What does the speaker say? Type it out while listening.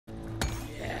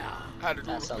Had to do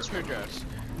That with sounds your ass.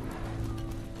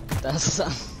 That's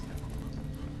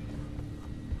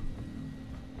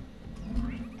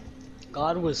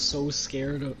God was so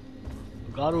scared of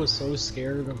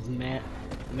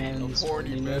man's The horny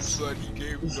man holiness. said he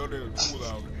gave none in a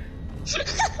cooldown.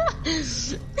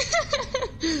 Is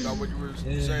that what you were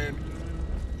saying?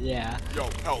 Yeah. Yo,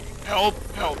 help,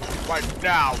 right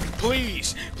now.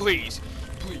 Please.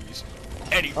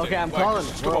 Anything. Okay, I'm like, calling.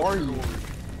 just Where come are over you? here.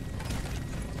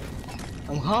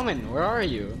 I'm coming. Where are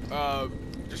you?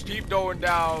 Just keep going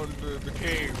down the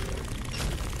cave.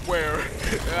 Where?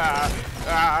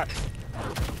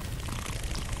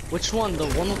 Which one? The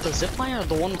one with the zip line or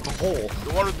the one with the hole?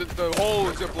 The one with the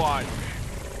whole zip line.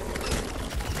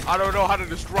 I don't know how to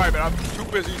describe it. I'm too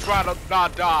busy trying to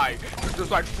not die.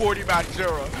 There's like 40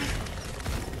 mactera.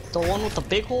 The one with the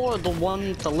big hole or the one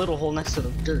with the little hole next to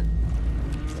the dirt?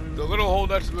 The little hole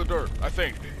next to the dirt, I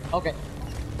think. Okay.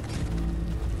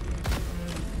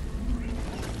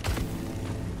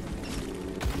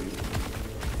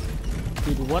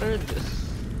 Dude,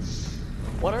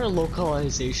 what are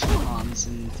localization cons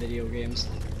in video games?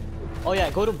 Oh yeah,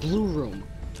 go to Blue Room.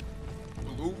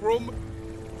 Blue room?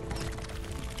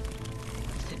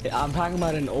 I'm talking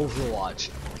about an Overwatch.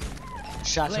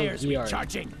 Shots of VR.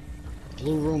 Recharging.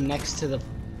 Blue Room next to the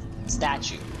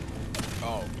statue.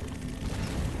 Oh.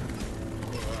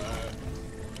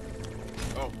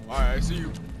 Oh, alright, I see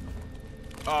you.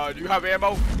 Do you have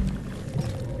ammo?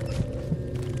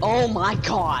 Oh my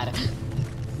god!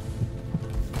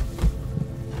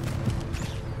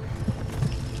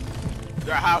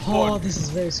 Yeah, have Oh, fun. this is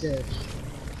very scary.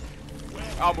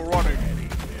 I'm running.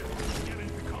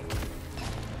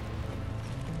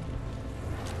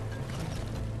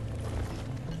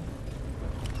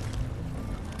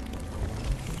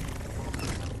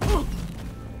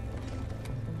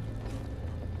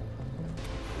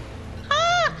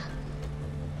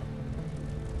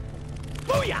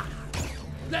 Booyah!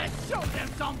 Let's show them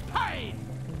some pain!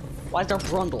 Why's there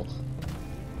Brundle?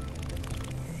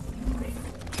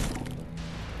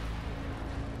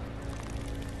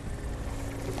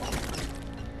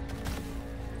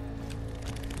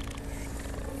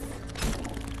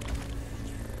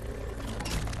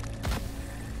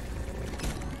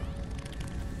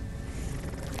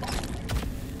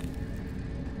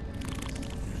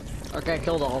 Okay, I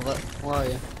killed all of it. Where are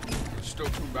you? There's still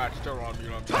 2 mactera on me,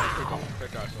 and I'm trying to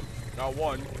pick that stuff. Not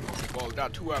 1. Well,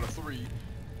 not 2 out of 3.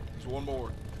 There's 1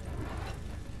 more.